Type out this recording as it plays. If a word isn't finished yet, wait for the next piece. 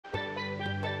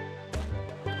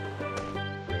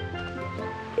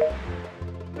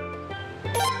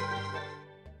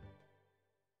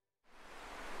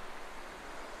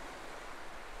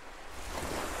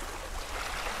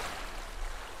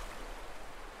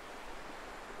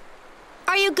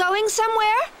you going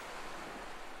somewhere?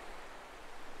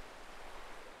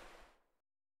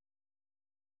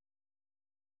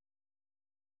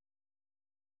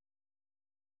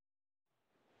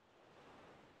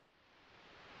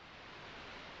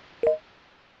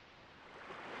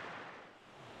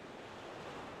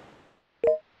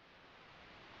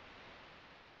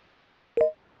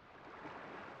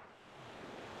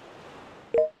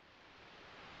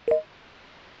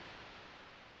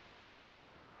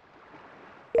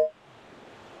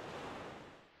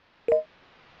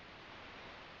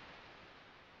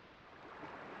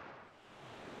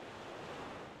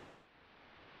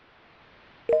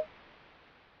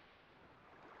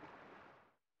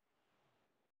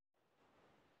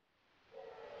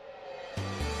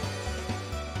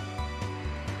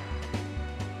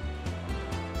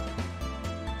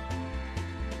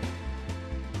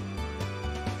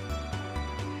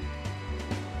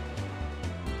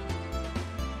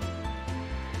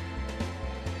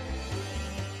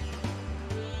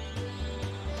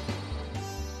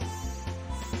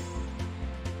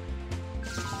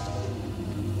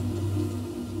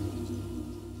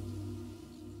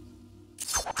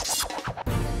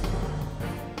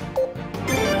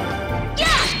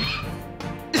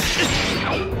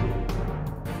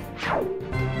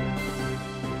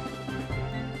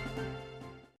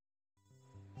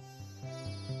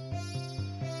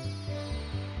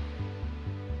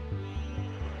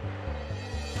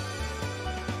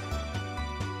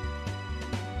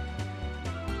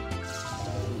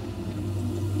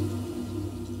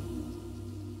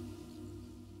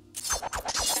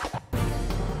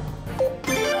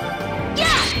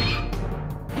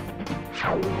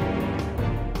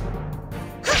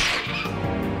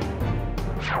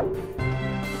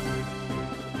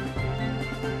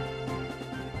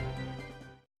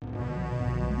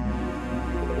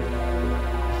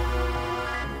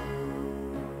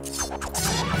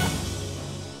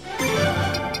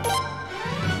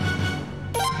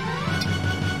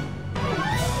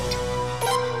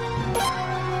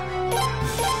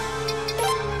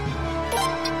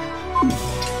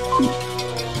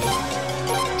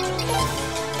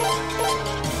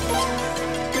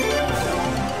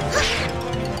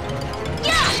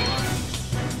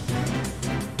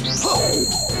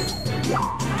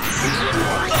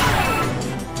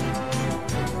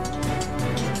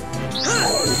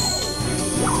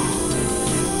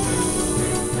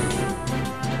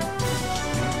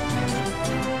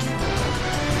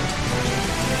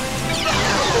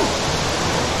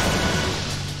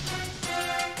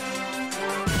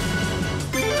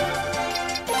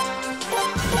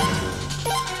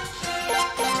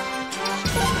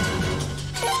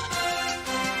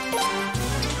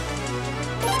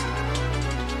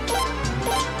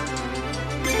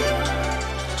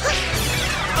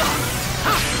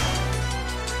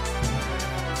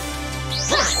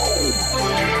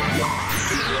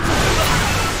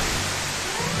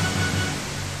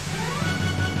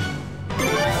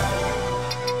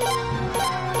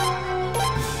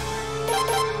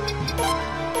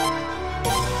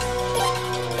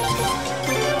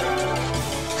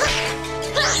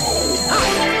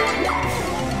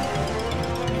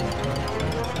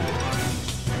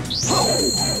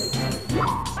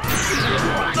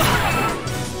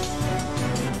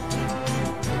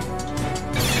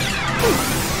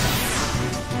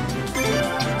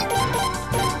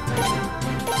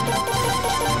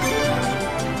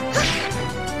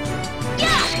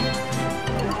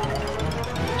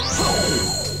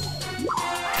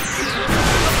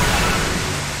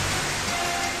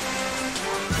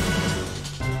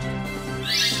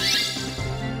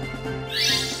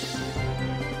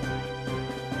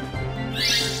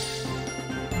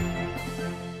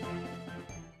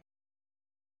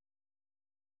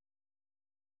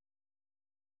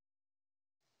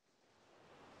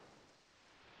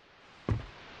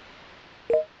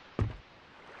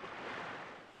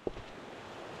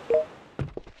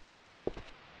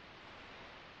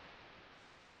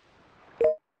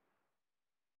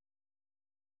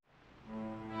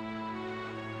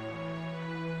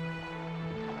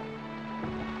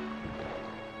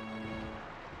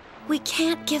 We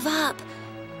can't give up,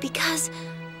 because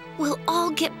we'll all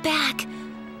get back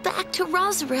to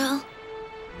Rosaril.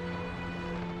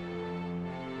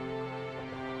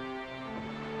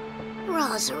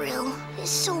 Rosaril is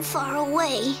so far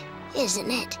away,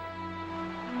 isn't it?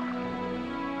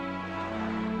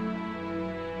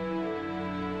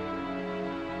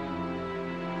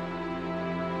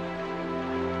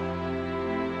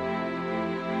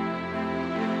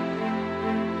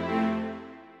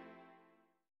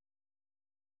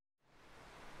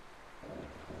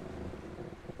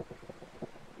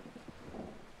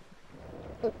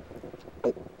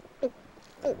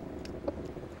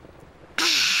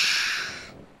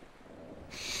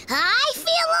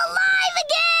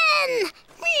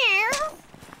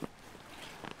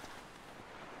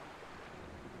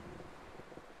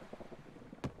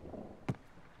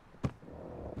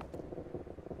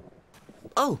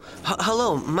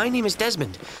 Hello, my name is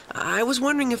Desmond. I was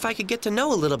wondering if I could get to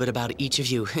know a little bit about each of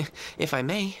you, if I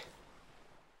may.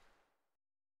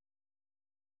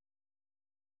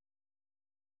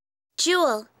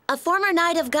 Jewel, a former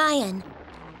knight of Gaian.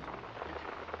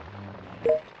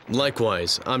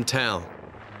 Likewise, I'm Tal.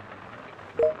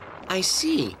 I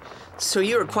see. So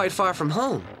you're quite far from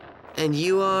home. And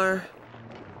you are...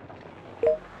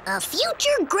 A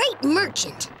future great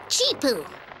merchant, Chipu.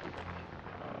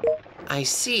 I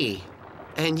see.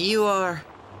 And you are...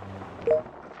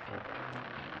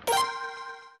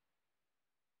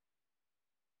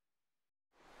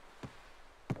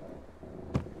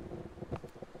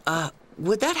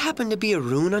 would that happen to be a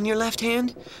rune on your left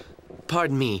hand?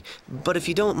 Pardon me, but if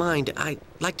you don't mind, I'd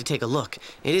like to take a look.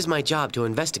 It is my job to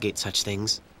investigate such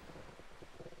things.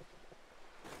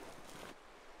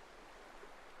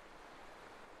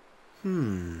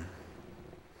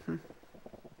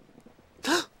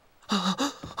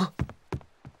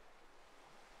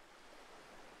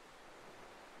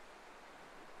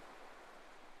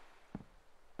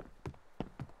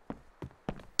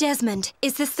 Desmond,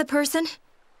 is this the person?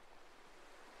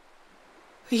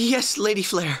 Yes, Lady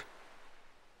Flare.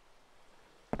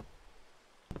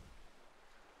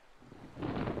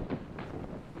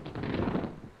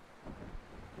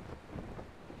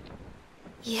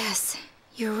 Yes,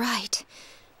 you're right.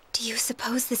 Do you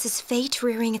suppose this is fate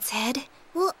rearing its head?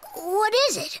 What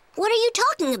is it? What are you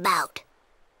talking about?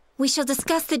 We shall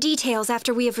discuss the details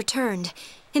after we have returned.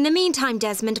 In the meantime,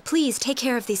 Desmond, please take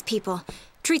care of these people.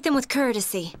 Treat them with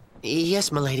courtesy.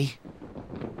 Yes, milady.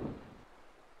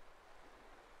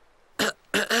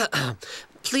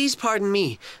 Please pardon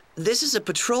me. This is a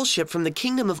patrol ship from the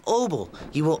Kingdom of Obel.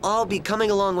 You will all be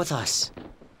coming along with us.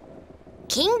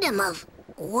 Kingdom of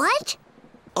what?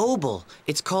 Obel.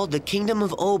 It's called the Kingdom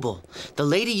of Obel. The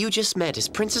lady you just met is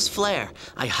Princess Flare.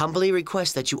 I humbly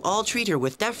request that you all treat her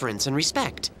with deference and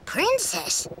respect.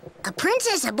 Princess? A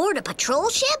princess aboard a patrol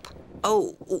ship?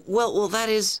 Oh, well, that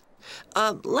is...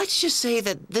 let's just say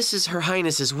that this is Her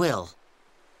Highness's will.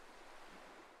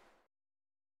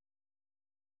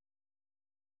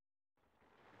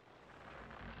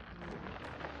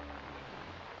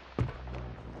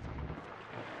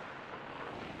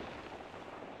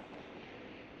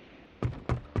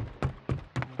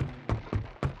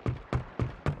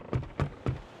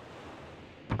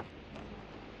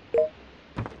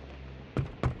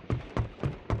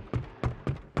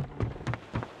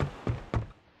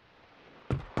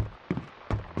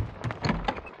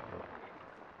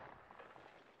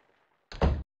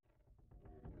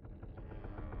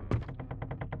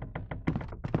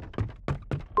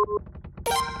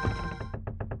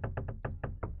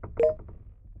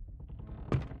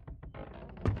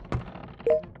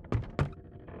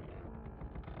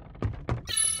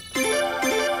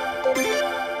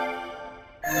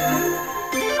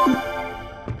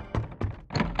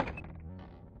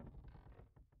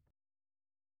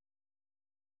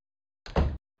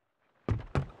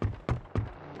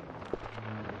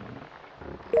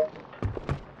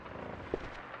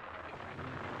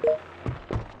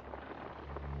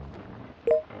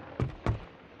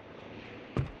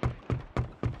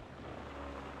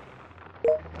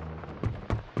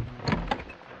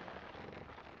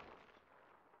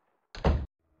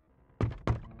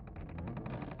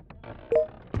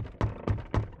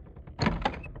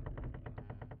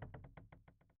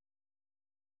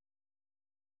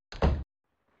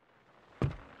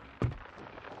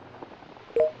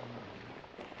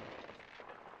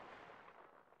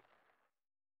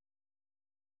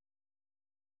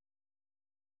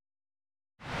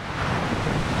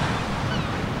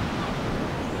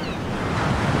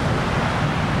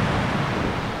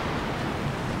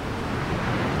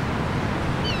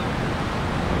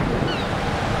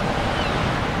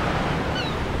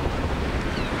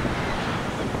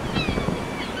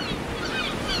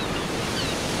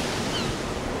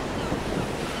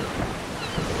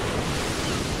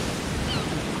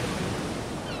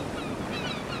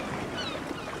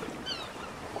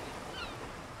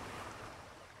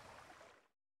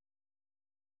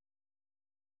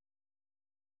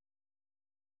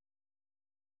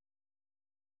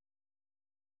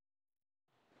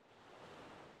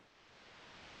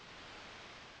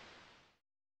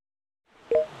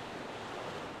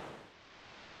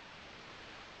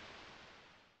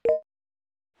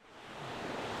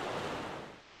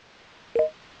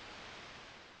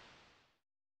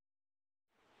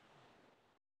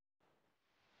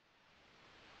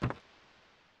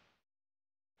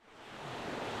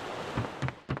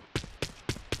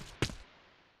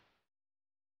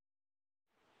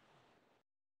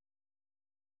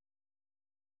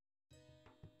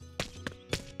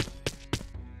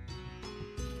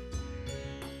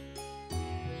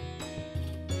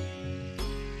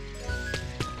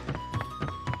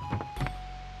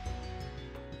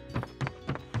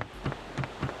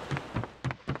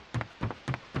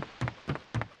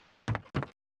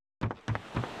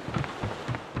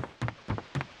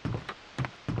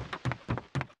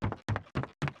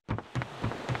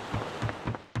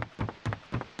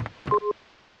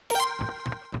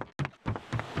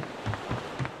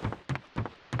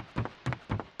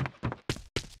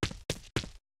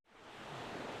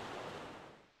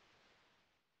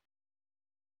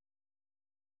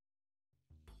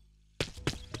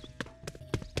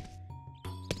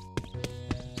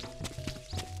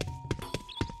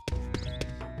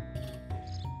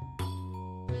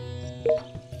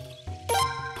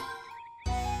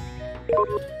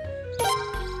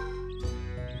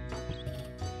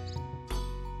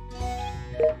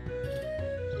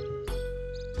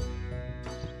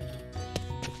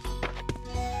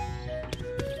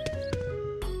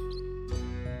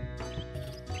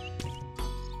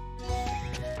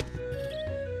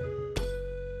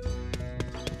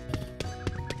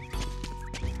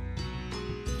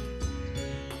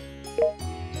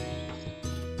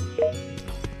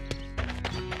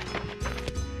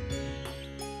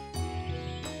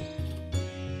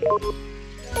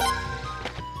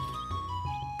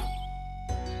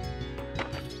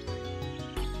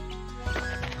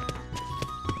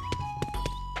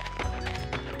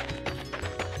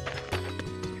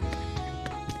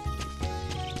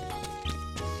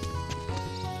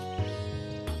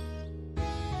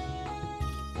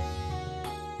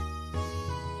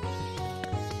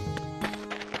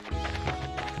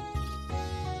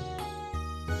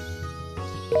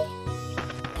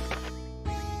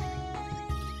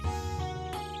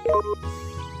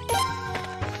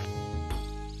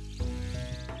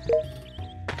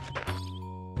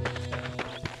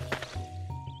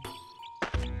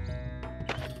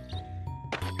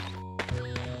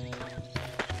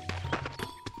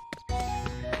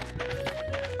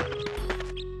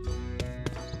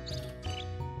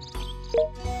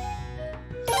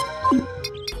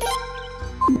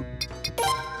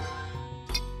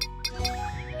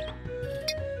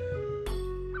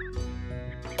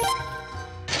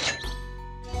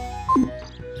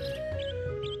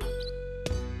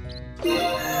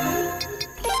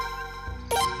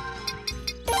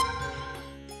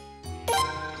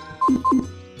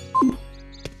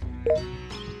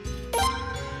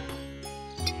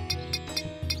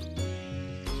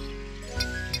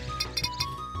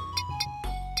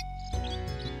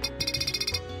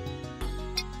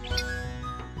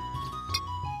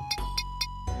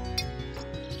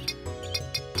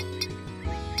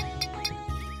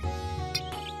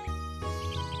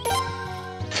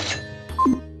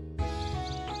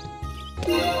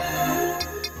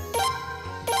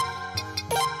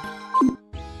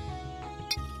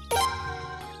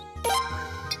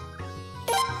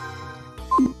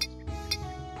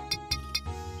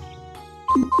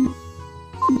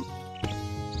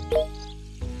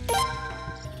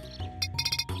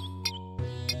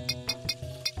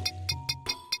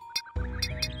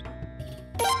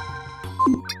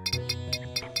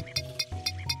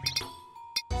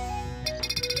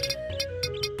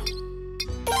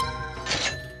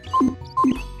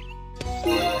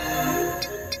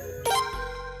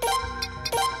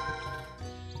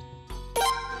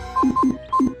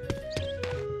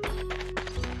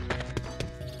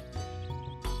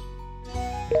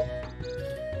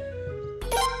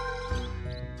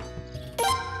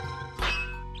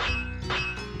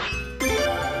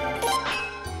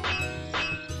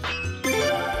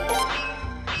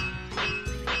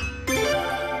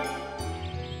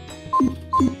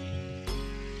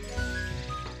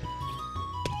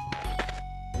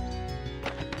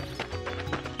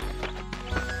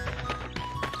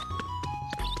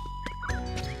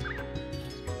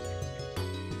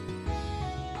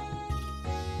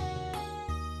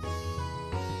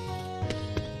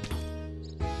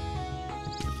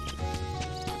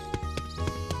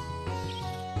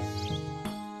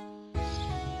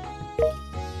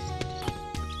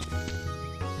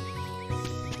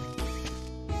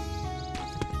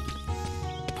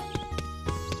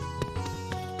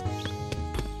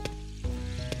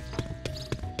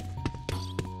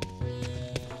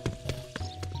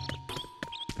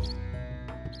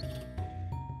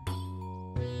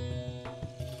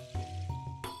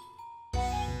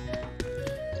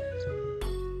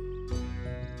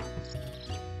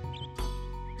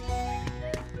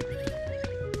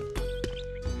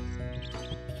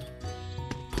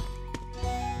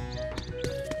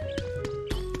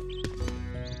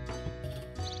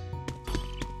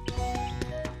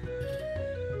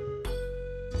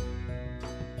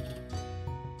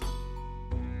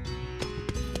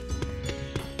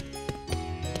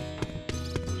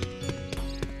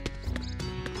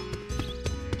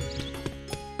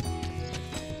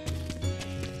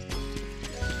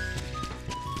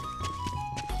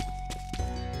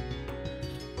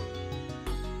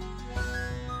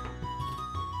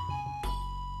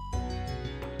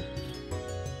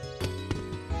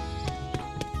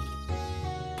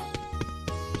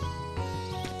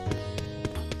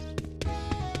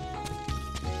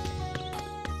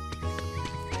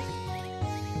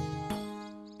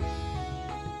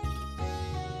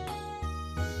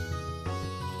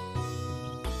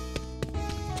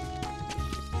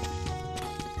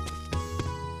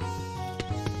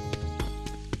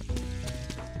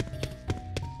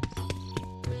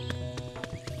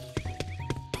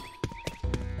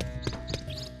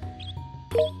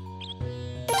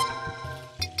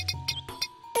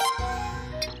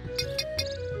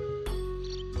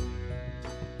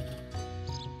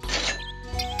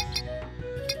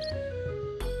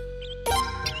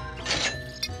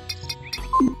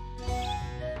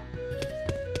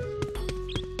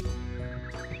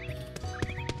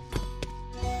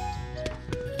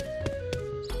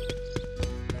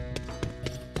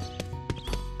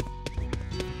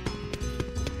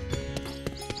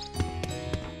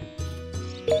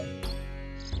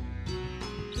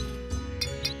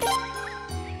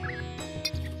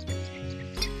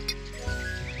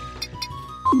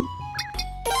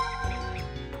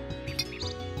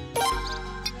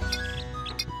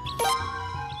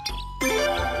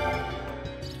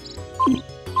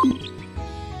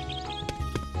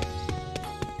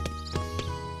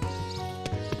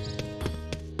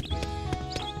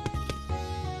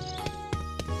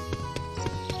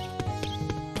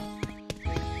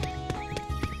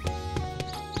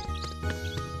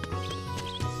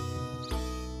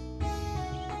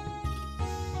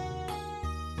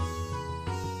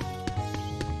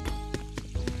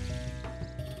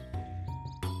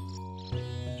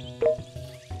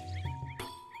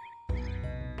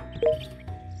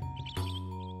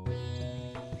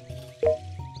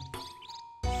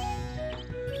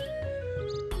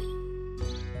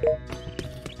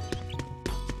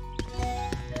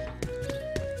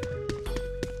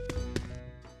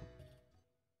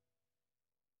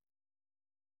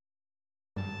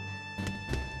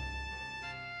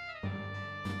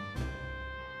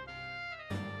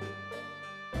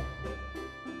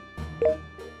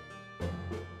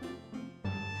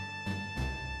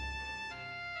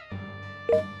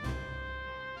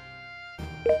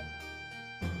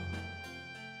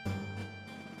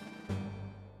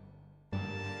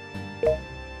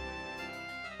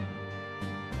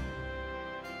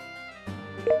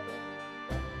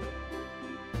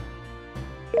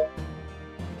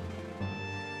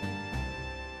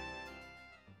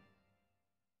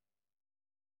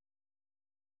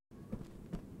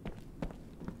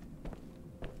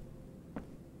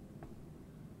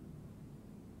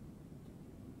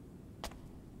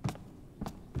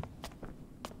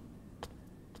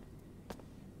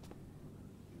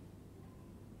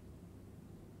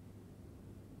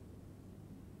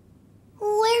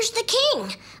 where's the king?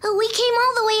 We came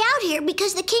all the way out here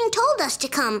because the king told us to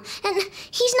come, and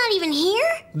he's not even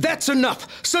here? That's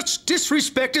enough! Such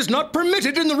disrespect is not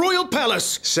permitted in the royal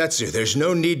palace! Setsu, there's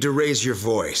no need to raise your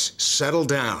voice. Settle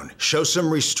down. Show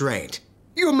some restraint.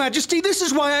 Your Majesty, this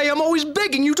is why I am always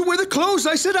begging you to wear the clothes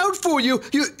I set out for you.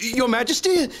 Your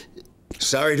Majesty...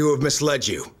 Sorry to have misled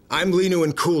you. I'm Linu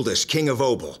and Kuldus, King of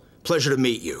Obel. Pleasure to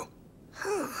meet you.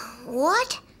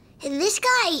 What? This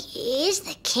guy is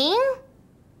the king?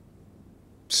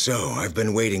 So, I've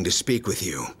been waiting to speak with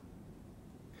you.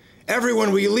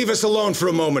 Everyone, will you leave us alone for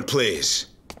a moment, please?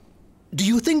 Do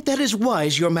you think that is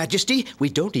wise, Your Majesty? We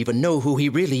don't even know who he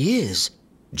really is.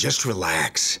 Just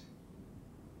relax.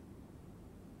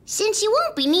 Since you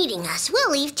won't be needing us,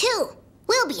 we'll leave too.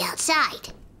 We'll be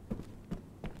outside.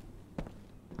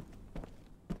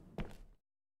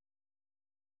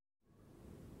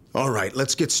 All right,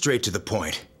 let's get straight to the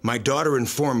point. My daughter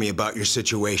informed me about your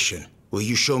situation. Will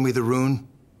you show me the rune?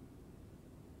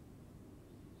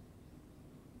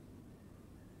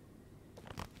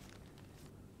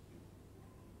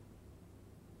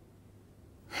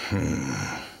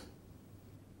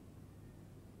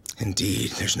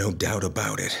 Indeed, there's no doubt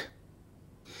about it.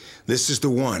 This is the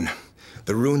one.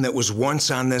 The rune that was once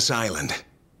on this island.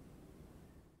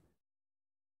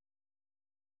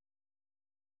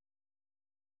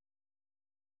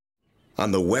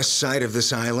 On the west side of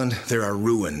this island, there are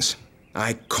ruins.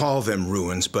 I call them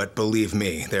ruins, but believe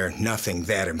me, they're nothing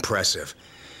that impressive.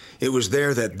 It was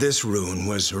there that this rune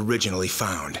was originally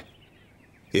found.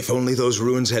 If only those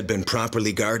ruins had been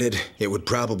properly guarded, it would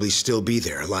probably still be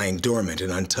there, lying dormant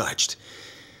and untouched.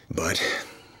 But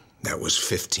that was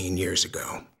 15 years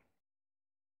ago.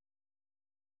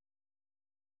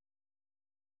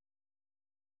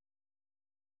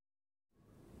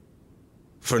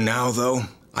 For now, though,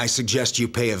 I suggest you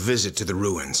pay a visit to the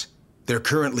ruins. They're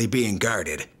currently being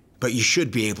guarded, but you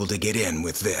should be able to get in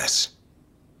with this.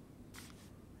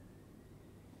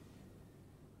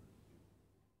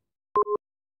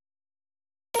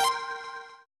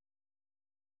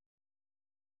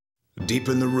 Deep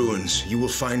in the ruins, you will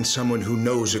find someone who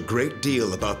knows a great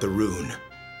deal about the rune.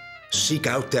 Seek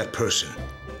out that person,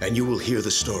 and you will hear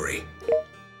the story.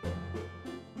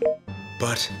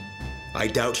 But I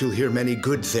doubt you'll hear many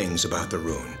good things about the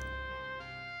rune.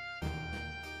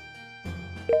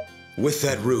 With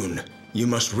that rune, you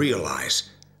must realize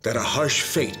that a harsh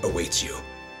fate awaits you.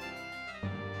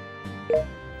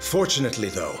 Fortunately,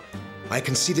 though, I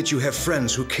can see that you have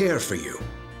friends who care for you.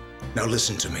 Now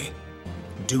listen to me.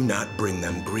 Do not bring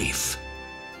them grief.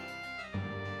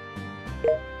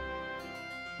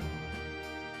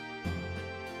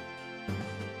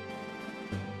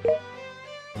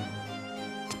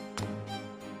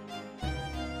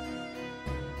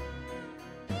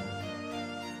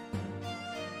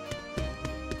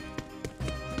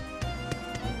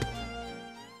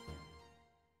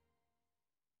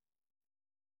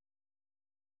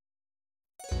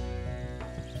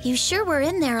 You sure were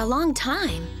in there a long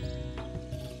time.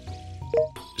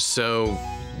 So,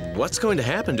 what's going to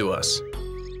happen to us?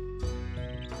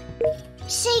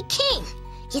 Say, King,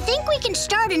 you think we can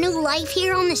start a new life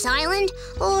here on this island,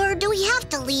 or do we have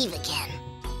to leave again?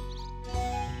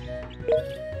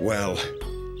 Well,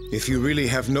 if you really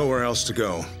have nowhere else to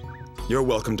go, you're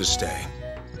welcome to stay.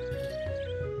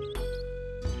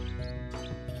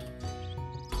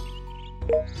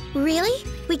 Really?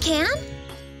 We can?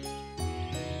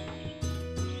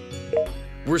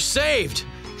 We're saved!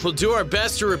 We'll do our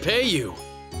best to repay you.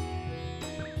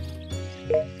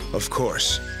 Of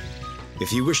course.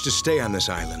 If you wish to stay on this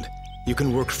island, you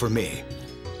can work for me.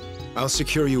 I'll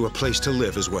secure you a place to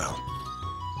live as well.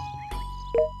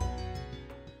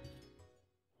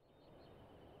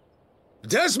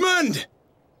 Desmond!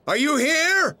 Are you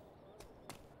here?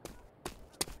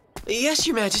 Yes,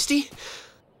 Your Majesty.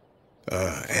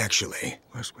 Actually...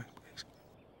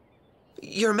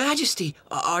 Your Majesty,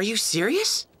 are you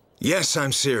serious? Yes,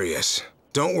 I'm serious.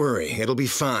 Don't worry, it'll be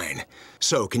fine.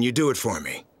 So, can you do it for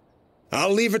me?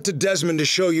 I'll leave it to Desmond to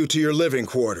show you to your living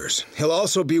quarters. He'll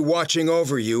also be watching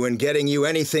over you and getting you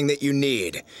anything that you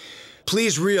need.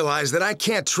 Please realize that I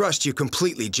can't trust you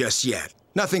completely just yet.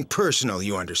 Nothing personal,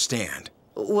 you understand.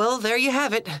 Well, there you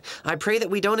have it. I pray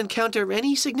that we don't encounter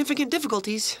any significant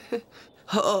difficulties.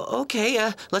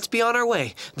 Okay, let's be on our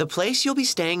way. The place you'll be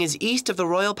staying is east of the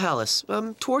Royal Palace,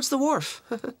 towards the wharf.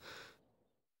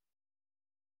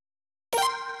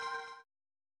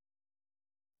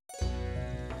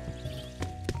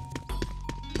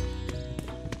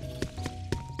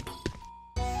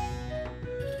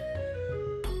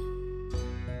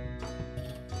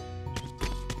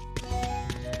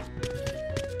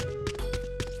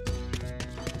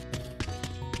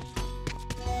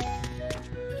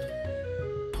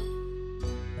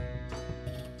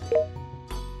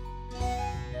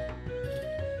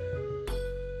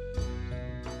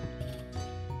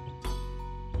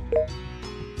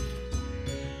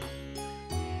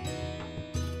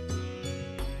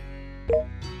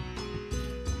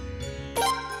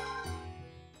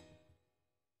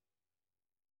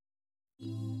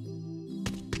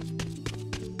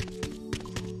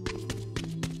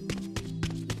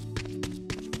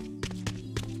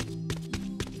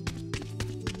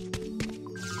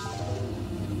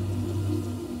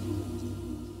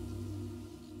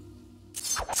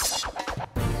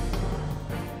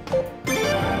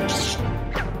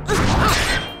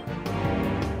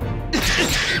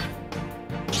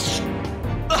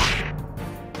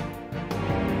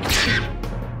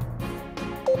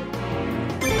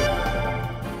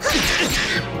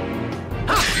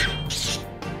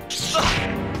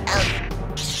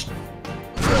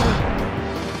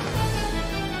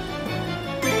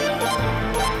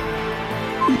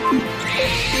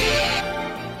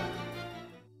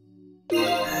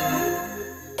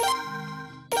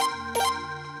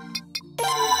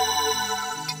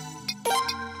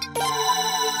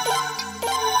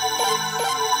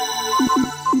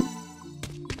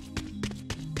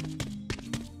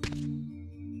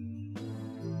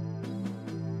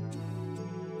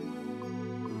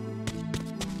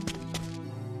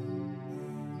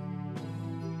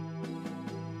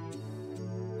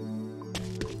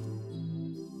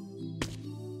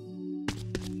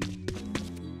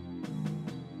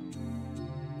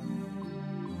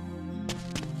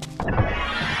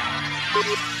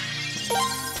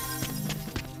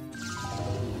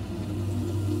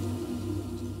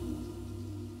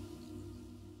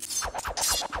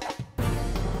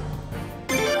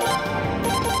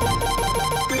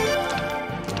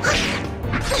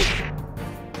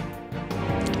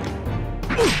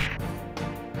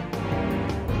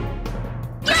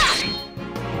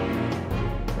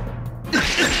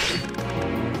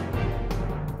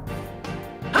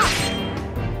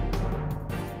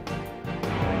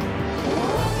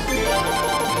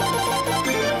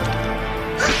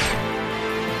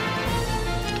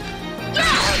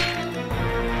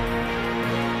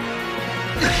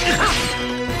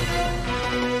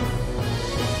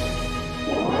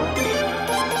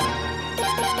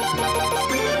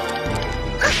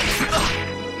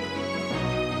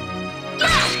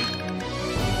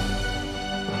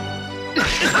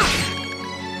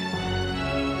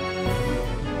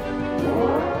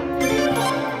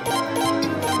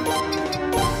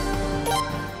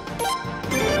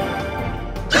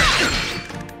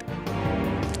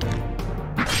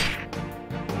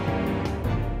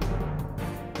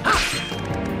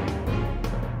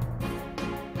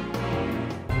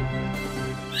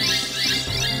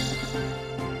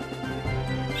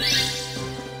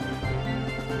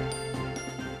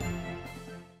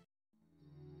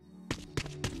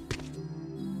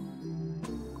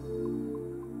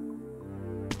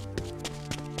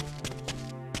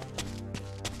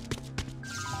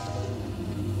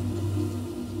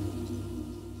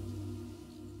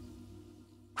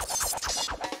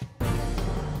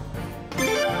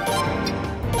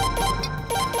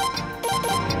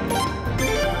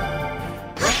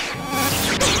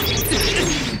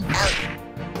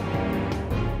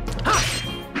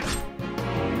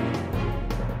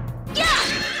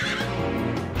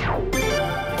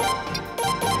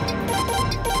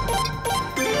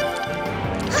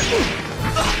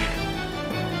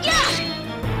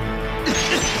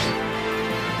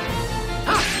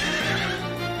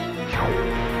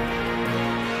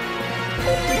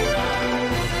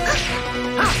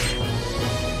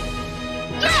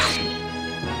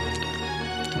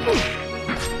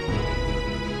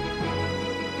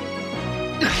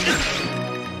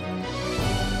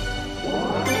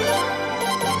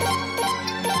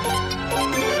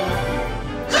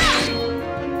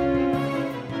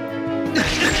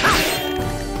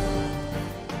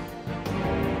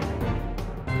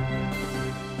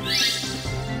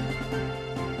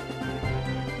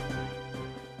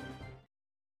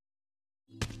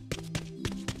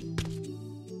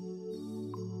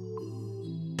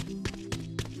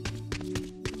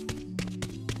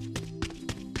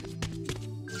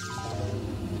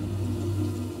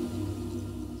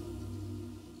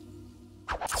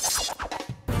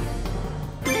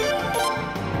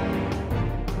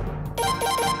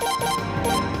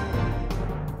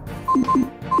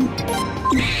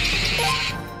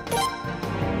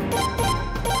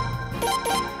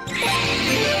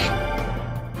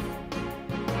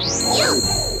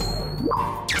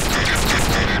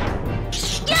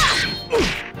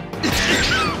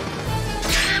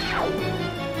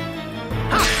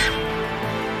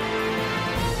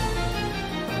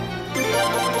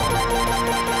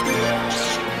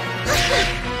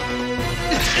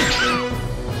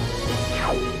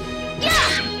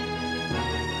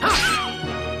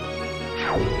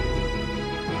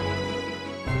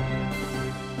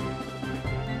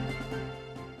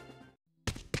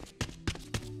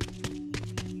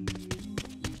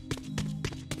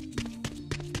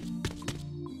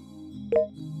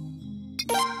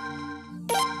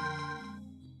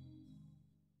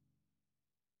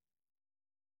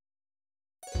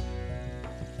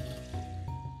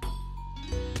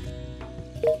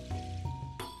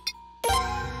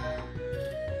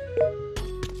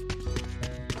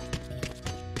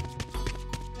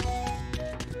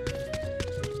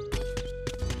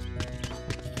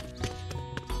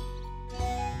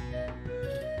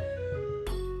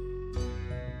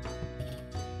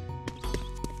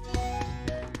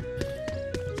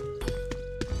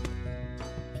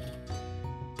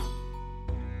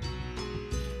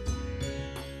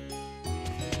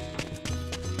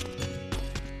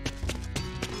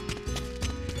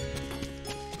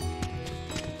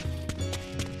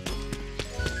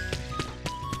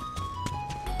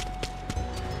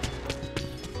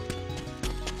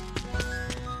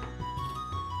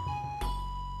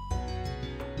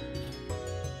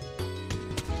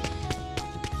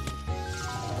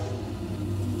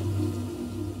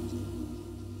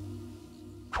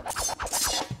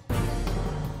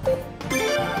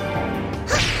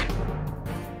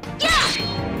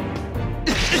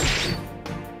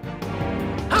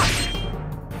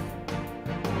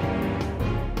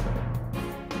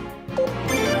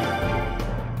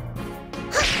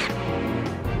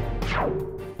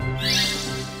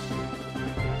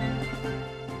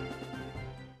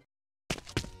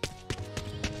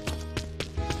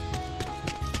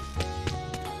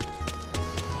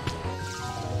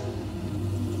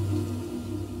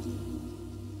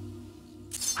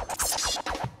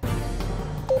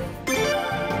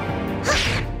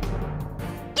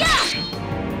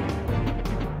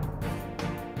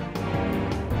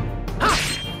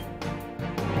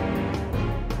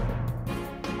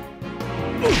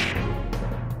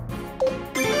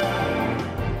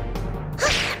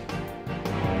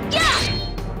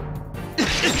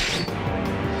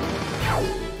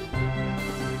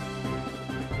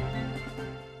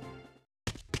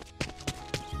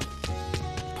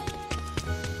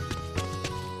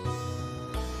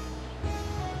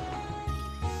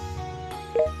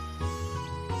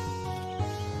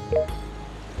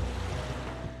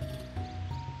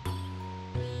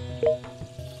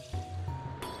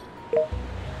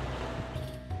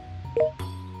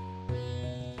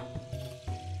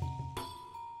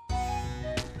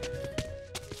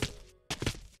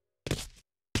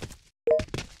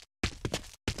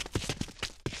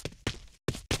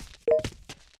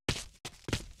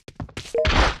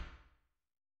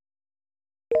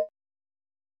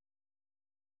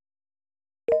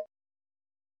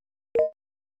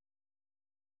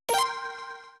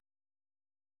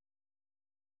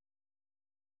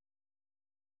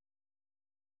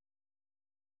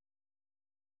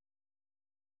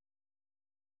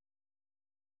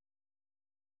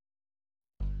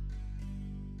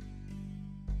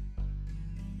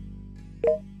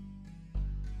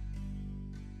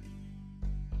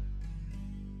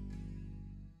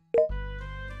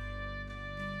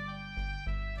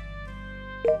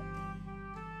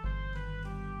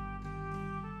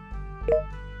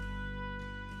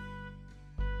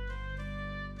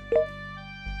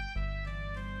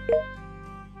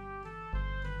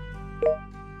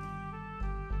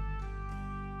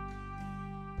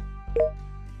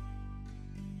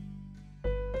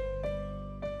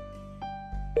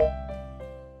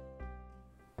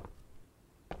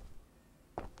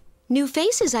 New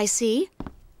faces, I see.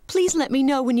 Please let me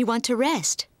know when you want to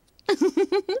rest.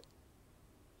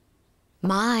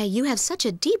 My, you have such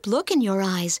a deep look in your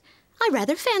eyes. I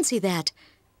rather fancy that.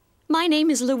 My name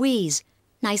is Louise.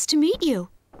 Nice to meet you.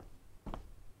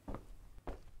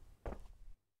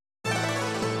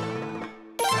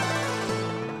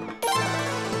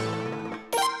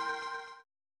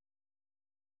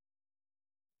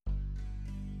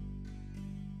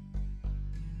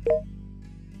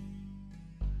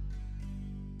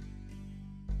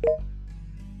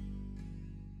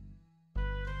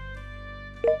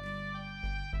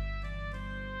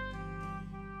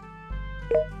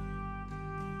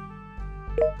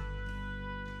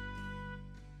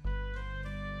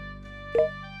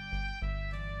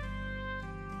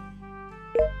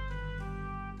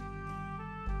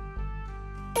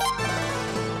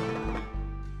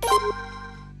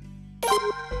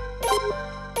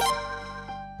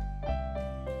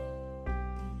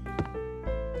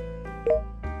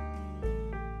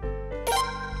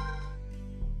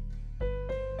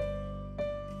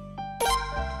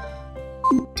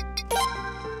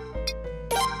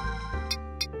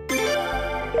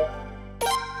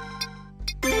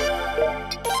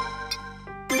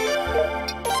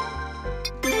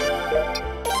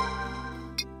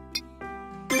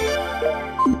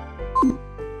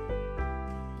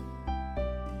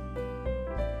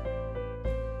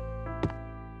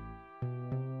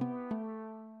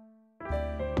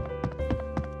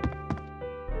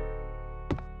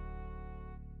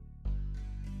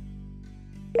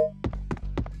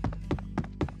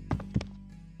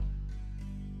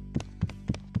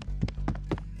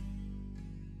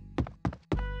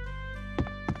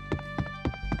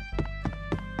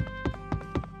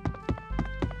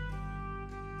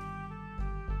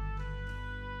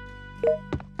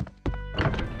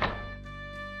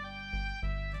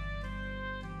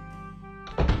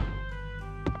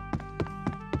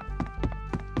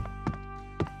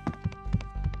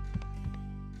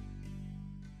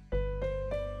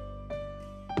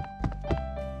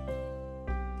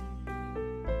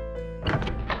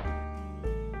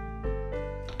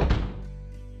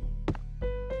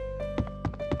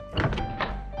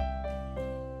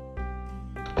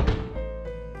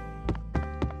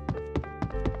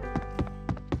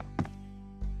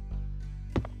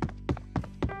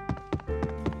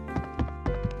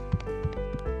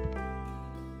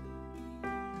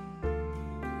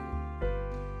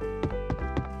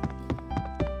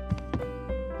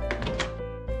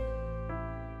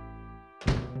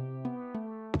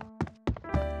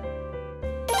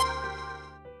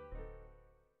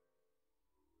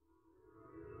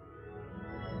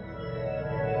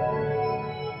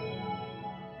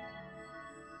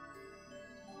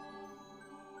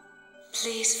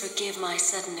 Please forgive my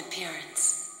sudden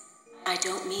appearance. I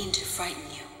don't mean to frighten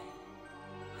you.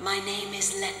 My name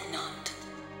is Letnant.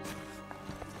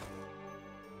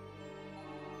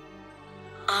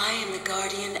 I am the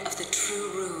guardian of the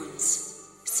true runes.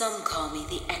 Some call me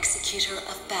the executor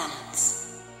of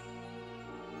balance.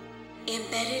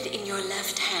 Embedded in your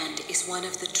left hand is one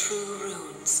of the true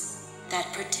runes.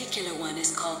 That particular one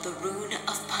is called the Rune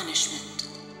of Punishment.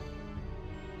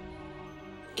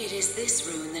 It is this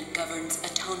rune that governs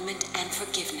atonement and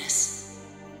forgiveness.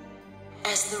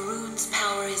 As the rune's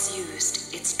power is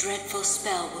used, its dreadful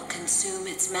spell will consume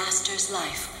its master's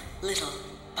life, little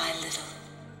by little.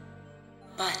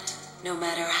 But no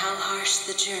matter how harsh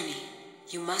the journey,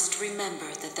 you must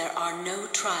remember that there are no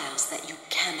trials that you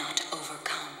cannot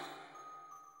overcome.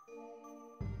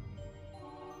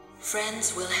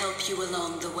 Friends will help you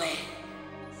along the way.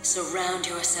 Surround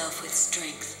yourself with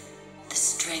strength, the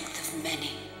strength of many.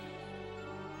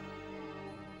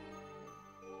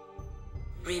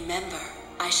 Remember,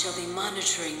 I shall be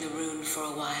monitoring the rune for a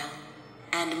while,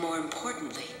 and more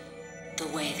importantly, the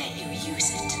way that you use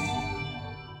it.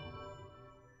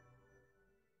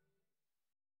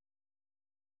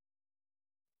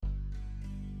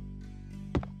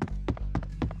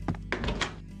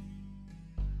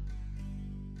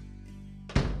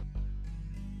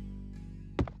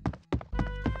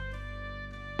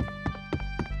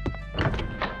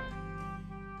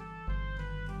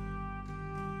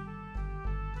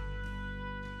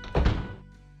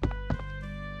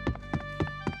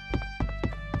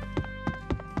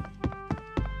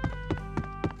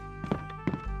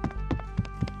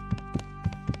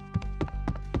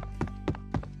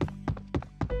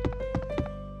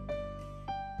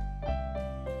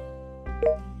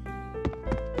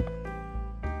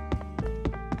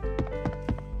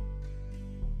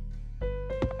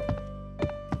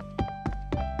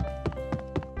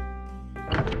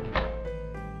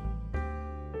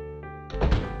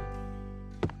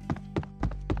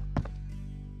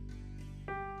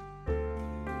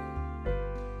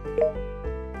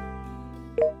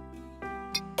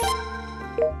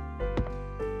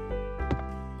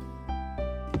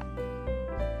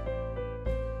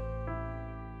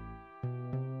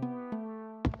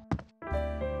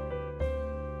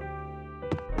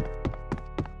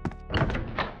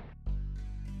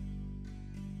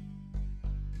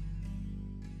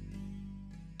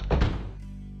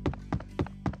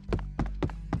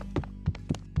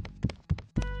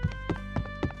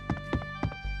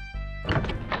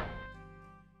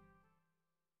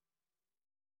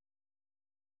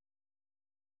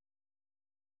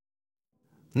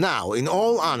 Now, in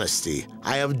all honesty,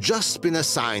 I have just been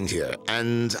assigned here,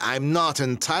 and I'm not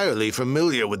entirely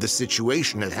familiar with the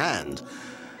situation at hand.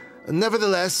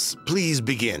 Nevertheless, please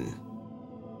begin.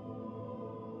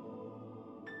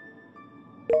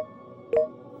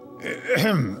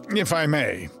 If I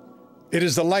may, it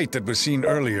is the light that was seen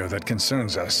earlier that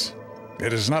concerns us.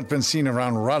 It has not been seen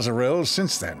around Rosaril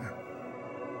since then.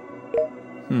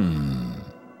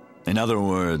 In other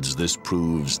words, this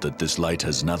proves that this light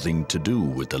has nothing to do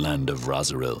with the land of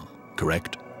Rosaril,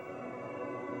 correct?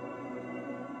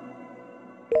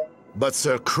 But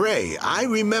Sir Cray, I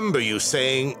remember you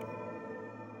saying...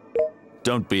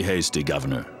 Don't be hasty,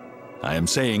 Governor. I am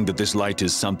saying that this light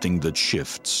is something that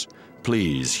shifts.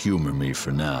 Please humor me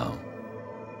for now.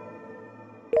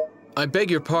 I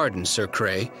beg your pardon, Sir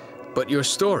Cray, but your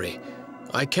story,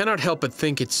 I cannot help but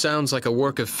think it sounds like a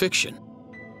work of fiction.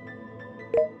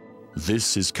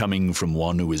 This is coming from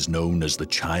one who is known as the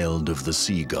Child of the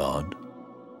Sea God.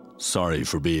 Sorry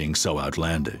for being so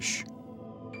outlandish.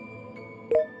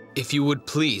 If you would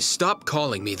please stop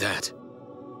calling me that.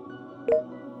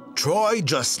 Troy,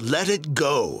 just let it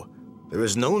go. There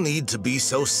is no need to be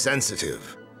so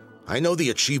sensitive. I know the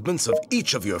achievements of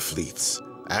each of your fleets,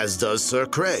 as does Sir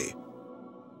Cray.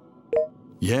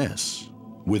 Yes.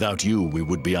 Without you, we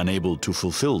would be unable to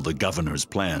fulfill the Governor's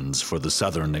plans for the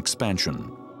southern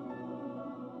expansion.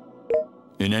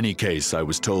 In any case, I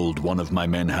was told one of my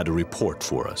men had a report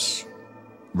for us.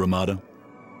 Ramada?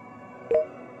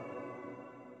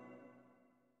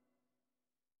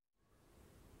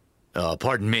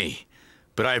 Pardon me,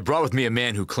 but I have brought with me a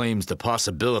man who claims the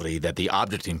possibility that the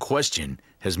object in question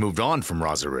has moved on from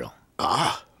Rosaril.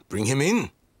 Ah, bring him in.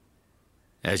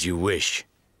 As you wish.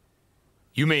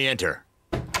 You may enter.